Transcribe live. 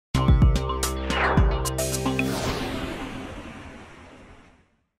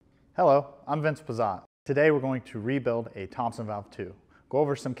Hello, I'm Vince Pizzat. Today we're going to rebuild a Thompson Valve 2. Go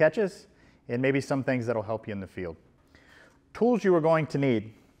over some catches and maybe some things that'll help you in the field. Tools you are going to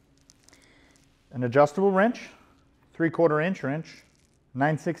need: an adjustable wrench, 3/4 inch wrench,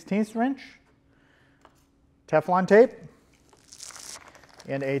 9/16 wrench, Teflon tape,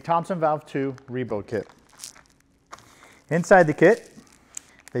 and a Thompson Valve 2 rebuild kit. Inside the kit,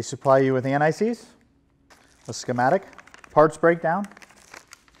 they supply you with anti-seize, a schematic, parts breakdown,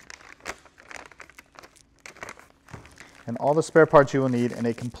 and all the spare parts you will need in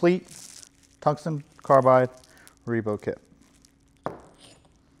a complete tungsten carbide rebuild kit.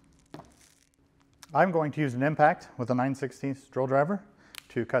 I'm going to use an impact with a 9/16 drill driver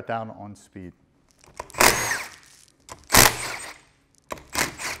to cut down on speed.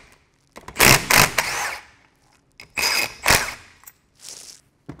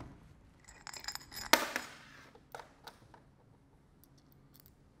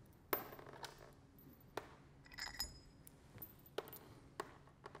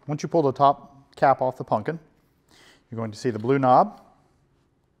 Once you pull the top cap off the pumpkin, you're going to see the blue knob,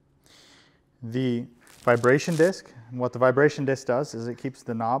 the vibration disc. And what the vibration disc does is it keeps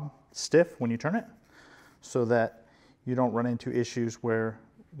the knob stiff when you turn it, so that you don't run into issues where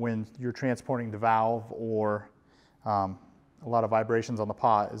when you're transporting the valve or a lot of vibrations on the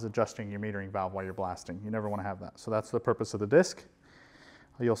pot is adjusting your metering valve while you're blasting. You never want to have that. So that's the purpose of the disc.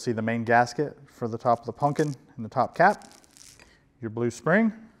 You'll see the main gasket for the top of the pumpkin and the top cap, your blue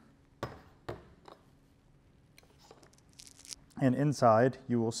spring, and inside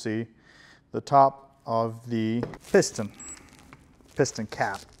you will see the top of the piston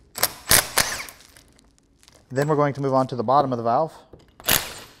cap. Then we're going to move on to the bottom of the valve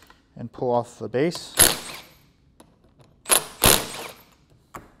and pull off the base.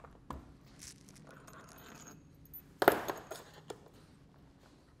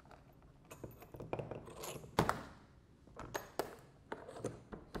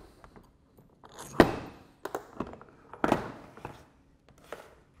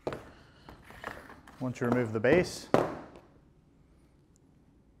 Once you remove the base,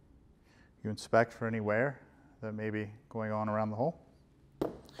 you inspect for any wear that may be going on around the hole.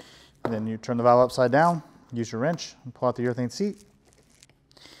 And then you turn the valve upside down, use your wrench, and pull out the urethane seat.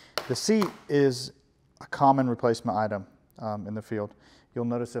 The seat is a common replacement item in the field. You'll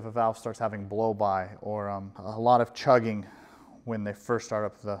notice if a valve starts having blow-by or a lot of chugging when they first start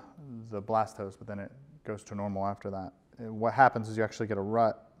up the blast hose, but then it goes to normal after that. What happens is you actually get a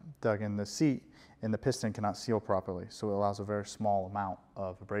rut dug in the seat, and the piston cannot seal properly, so it allows a very small amount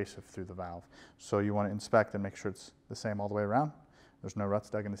of abrasive through the valve. So you want to inspect and make sure it's the same all the way around. There's no ruts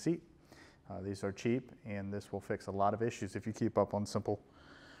dug in the seat. These are cheap, and this will fix a lot of issues if you keep up on simple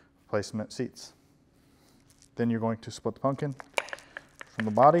replacement seats. Then you're going to split the pumpkin from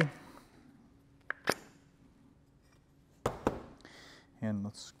the body. And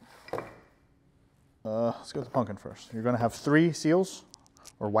let's go with the pumpkin first. You're going to have 3 seals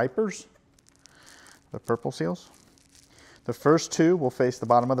or wipers, the purple seals. The first 2 will face the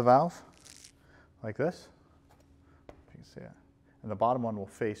bottom of the valve, like this, if you can see it. And the bottom one will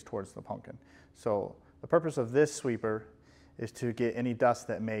face towards the pumpkin. So the purpose of this sweeper is to get any dust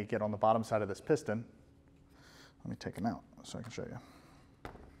that may get on the bottom side of this piston. Let me take them out so I can show you.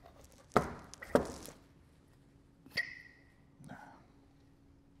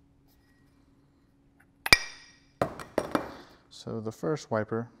 So the first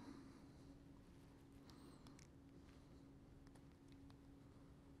wiper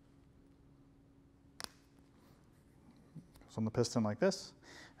goes on the piston like this,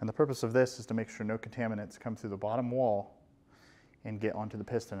 and the purpose of this is to make sure no contaminants come through the bottom wall and get onto the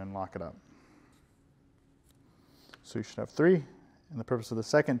piston and lock it up. So you should have 3, and the purpose of the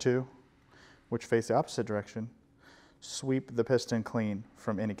second 2, which face the opposite direction, sweep the piston clean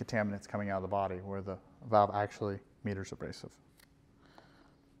from any contaminants coming out of the body where the valve actually meters abrasive.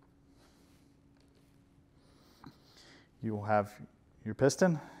 You will have your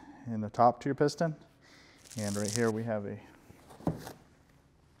piston and the top to your piston, and right here we have a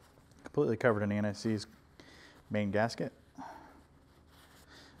completely covered in anti-seize main gasket.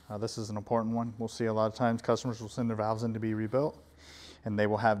 This is an important one. We'll see a lot of times customers will send their valves in to be rebuilt, and they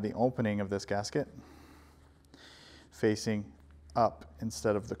will have the opening of this gasket facing up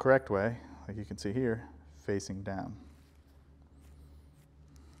instead of the correct way, like you can see here, facing down.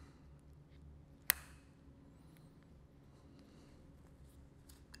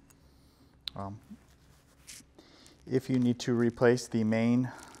 If you need to replace the main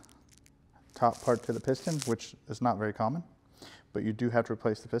top part to the piston, which is not very common, but you do have to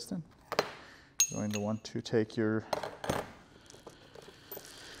replace the piston, you're going to want to take your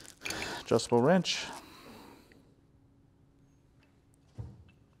adjustable wrench.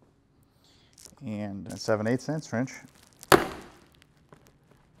 And a 7/8" wrench.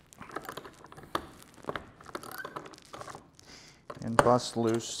 And bust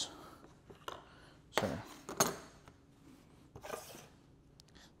loose, the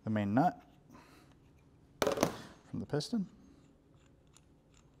main nut from the piston.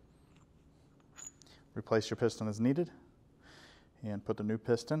 Replace your piston as needed and put the new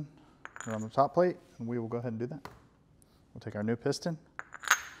piston around the top plate, and we will go ahead and do that. We'll take our new piston,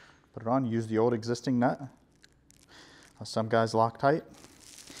 put it on, use the old existing nut. Some guys Loctite.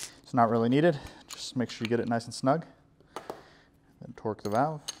 It's not really needed. Just make sure you get it nice and snug. Then torque the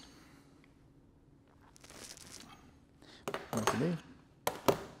valve. Like to be.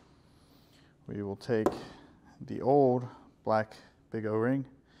 We will take the old black big O-ring,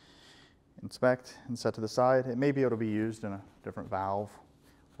 inspect and set to the side. It may be able to be used in a different valve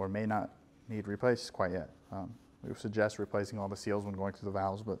or may not need replaced quite yet. We would suggest replacing all the seals when going through the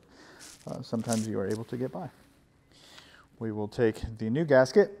valves, but sometimes you are able to get by. We will take the new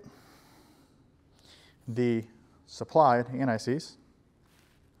gasket, the supplied anti-seize,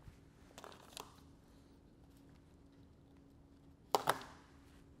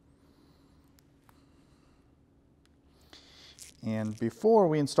 and before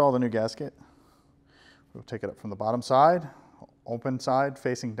we install the new gasket, we'll take it up from the bottom side, open side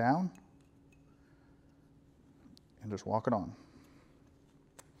facing down, and just walk it on.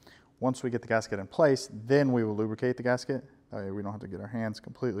 Once we get the gasket in place, then we will lubricate the gasket. That way we don't have to get our hands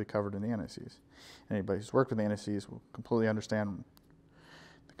completely covered in the anti-seize. Anybody who's worked with the anti-seize will completely understand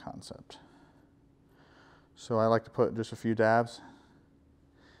the concept. So I like to put just a few dabs,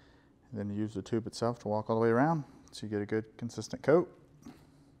 and then use the tube itself to walk all the way around so you get a good consistent coat.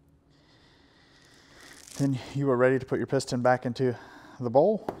 Then you are ready to put your piston back into the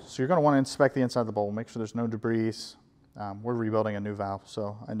bowl. So you're going to want to inspect the inside of the bowl, make sure there's no debris. We're rebuilding a new valve,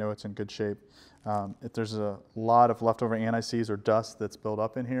 so I know it's in good shape. If there's a lot of leftover anti-seize or dust that's built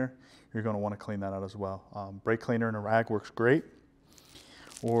up in here, you're going to want to clean that out as well. Brake cleaner and a rag works great,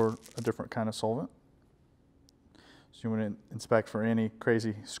 or a different kind of solvent. So you want to inspect for any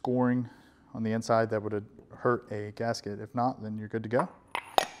crazy scoring on the inside that would hurt a gasket. If not, then you're good to go.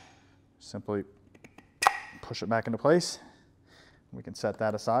 Simply push it back into place. We can set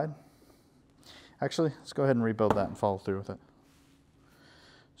that aside. Actually, let's go ahead and rebuild that and follow through with it.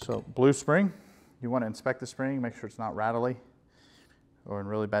 So, blue spring, you want to inspect the spring, make sure it's not rattly or in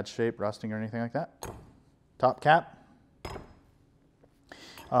really bad shape, rusting or anything like that. Top cap.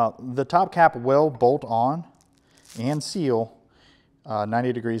 The top cap will bolt on and seal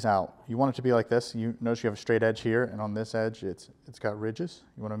 90 degrees out. You want it to be like this. You notice you have a straight edge here, and on this edge it's got ridges.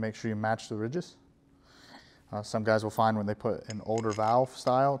 You want to make sure you match the ridges. Some guys will find when they put an older valve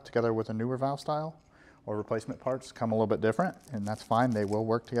style together with a newer valve style, or replacement parts come a little bit different, and that's fine. They will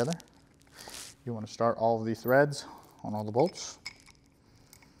work together. You want to start all of these threads on all the bolts.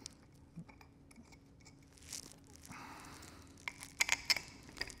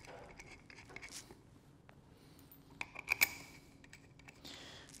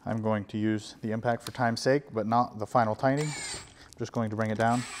 I'm going to use the impact for time's sake, but not the final tightening. I'm just going to bring it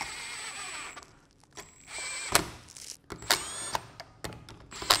down.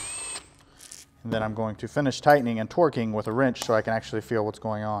 And then I'm going to finish tightening and torquing with a wrench so I can actually feel what's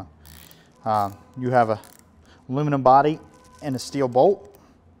going on. You have a aluminum body and a steel bolt.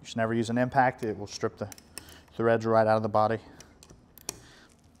 You should never use an impact. It will strip the threads right out of the body.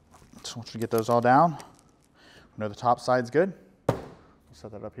 So once you get those all down, we know the top side's good. We'll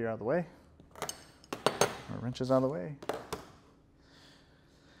set that up here out of the way. Our wrench is out of the way.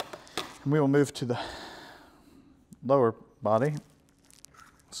 And we will move to the lower body.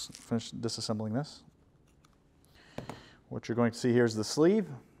 Let's finish disassembling this. What you're going to see here is the sleeve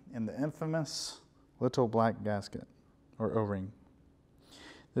and the infamous little black gasket, or O-ring.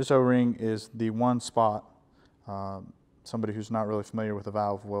 This O-ring is the one spot somebody who's not really familiar with the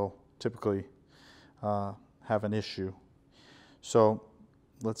valve will typically have an issue. So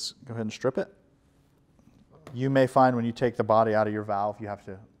let's go ahead and strip it. You may find when you take the body out of your valve, you have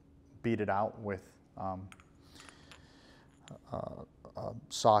to beat it out with a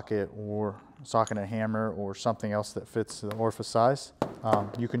socket and a hammer or something else that fits the orifice size.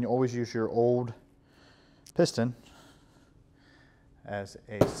 You can always use your old piston as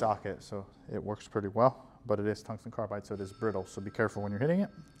a socket, so it works pretty well, but it is tungsten carbide, so it is brittle, so be careful when you're hitting it.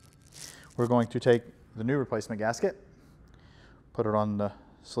 We're going to take the new replacement gasket, put it on the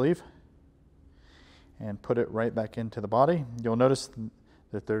sleeve, and put it right back into the body. You'll notice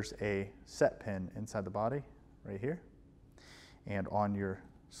that there's a set pin inside the body right here. And on your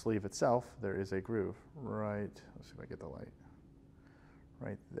sleeve itself, there is a groove right, let's see if I get the light,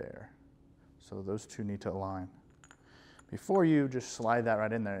 right there. So those two need to align. Before you just slide that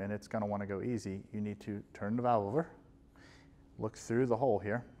right in there, and it's going to want to go easy, you need to turn the valve over, look through the hole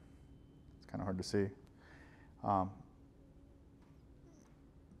here. It's kind of hard to see.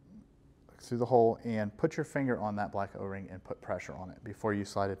 Look through the hole and put your finger on that black O-ring and put pressure on it before you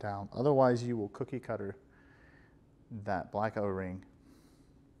slide it down. Otherwise, you will cookie cutter that black O-ring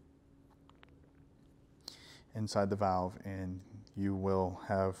inside the valve, and you will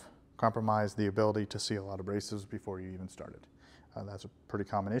have compromised the ability to see a lot of abrasives before you even started. That's a pretty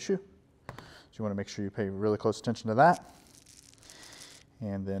common issue. So you want to make sure you pay really close attention to that.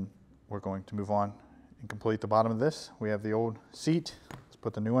 And then we're going to move on and complete the bottom of this. We have the old seat. Let's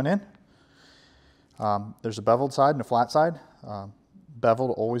put the new one in. There's a beveled side and a flat side.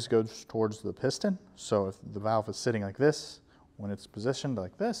 Beveled always goes towards the piston. So if the valve is sitting like this, when it's positioned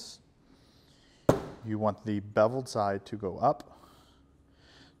like this, you want the beveled side to go up.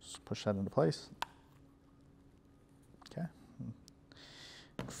 Just push that into place. Okay.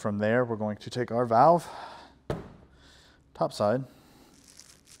 From there, we're going to take our valve, top side,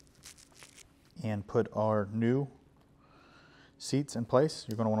 and put our new seats in place.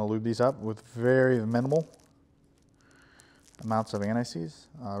 You're going to want to lube these up with very minimal amounts of anti-seize.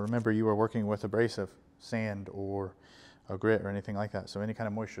 Remember, you are working with abrasive, sand, or a grit or anything like that. So any kind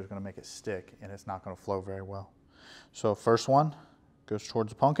of moisture is going to make it stick, and it's not going to flow very well. So first one goes towards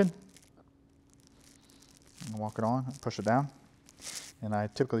the pumpkin. And walk it on, push it down. And I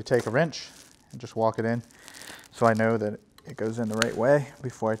typically take a wrench and just walk it in so I know that it goes in the right way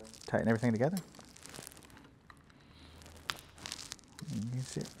before I tighten everything together. And you can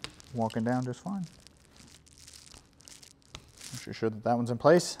see it walking down just fine. Make sure that that one's in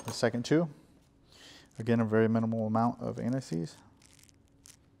place. The second two, again, a very minimal amount of anti-seize.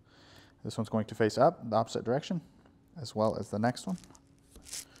 This one's going to face up, the opposite direction, as well as the next one.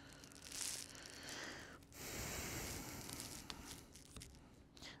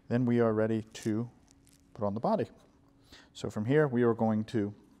 Then we are ready to put on the body. So from here, we are going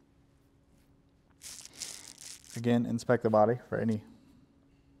to, again, inspect the body for any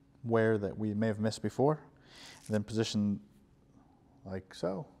wear that we may have missed before, and then position like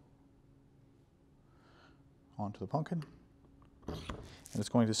so onto the pumpkin. And it's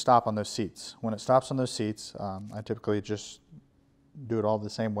going to stop on those seats. When it stops on those seats, I typically just do it all the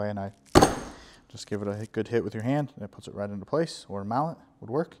same way, and I just give it a good hit with your hand, and it puts it right into place, or a mallet would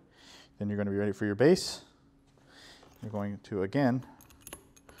work. Then you're going to be ready for your base. You're going to, again,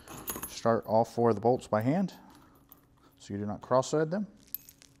 start all four of the bolts by hand, so you do not cross-thread them.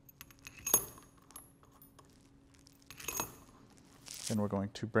 Then we're going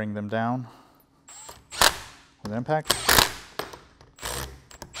to bring them down with impact.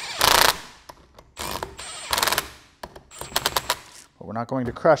 But we're not going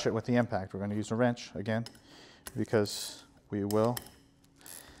to crush it with the impact. We're going to use a wrench again, because we will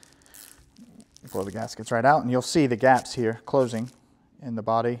blow the gaskets right out, and you'll see the gaps here closing in the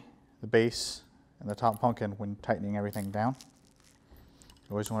body, the base, and the top pumpkin when tightening everything down.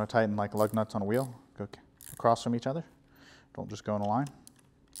 You always want to tighten like lug nuts on a wheel, go across from each other. Don't just go in a line.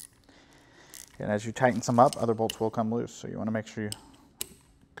 And as you tighten some up, other bolts will come loose. So you want to make sure you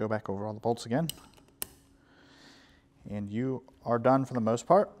go back over all the bolts again. And you are done for the most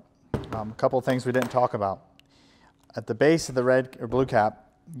part. A couple of things we didn't talk about. At the base of the red or blue cap,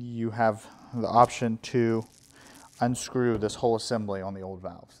 you have the option to unscrew this whole assembly on the old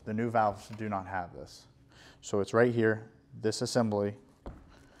valves. The new valves do not have this. So it's right here, this assembly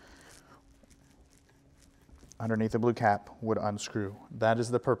underneath the blue cap would unscrew. That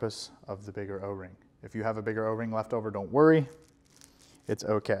is the purpose of the bigger O-ring. If you have a bigger O-ring left over, don't worry. It's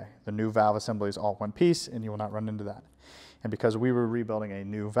okay. The new valve assembly is all one piece, and you will not run into that. And because we were rebuilding a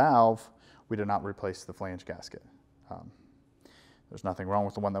new valve, we did not replace the flange gasket. There's nothing wrong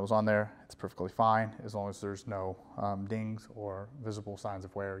with the one that was on there. It's perfectly fine. As long as there's no dings or visible signs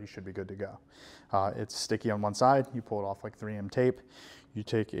of wear, you should be good to go. It's sticky on one side. You pull it off like 3M tape. You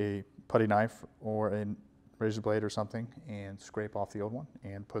take a putty knife or a razor blade or something and scrape off the old one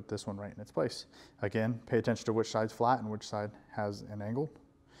and put this one right in its place. Again, pay attention to which side's flat and which side has an angle,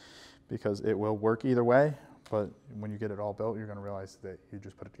 because it will work either way, but when you get it all built, you're going to realize that you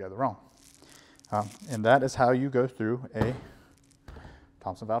just put it together wrong. And that is how you go through a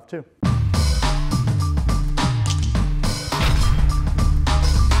Thompson valve 2.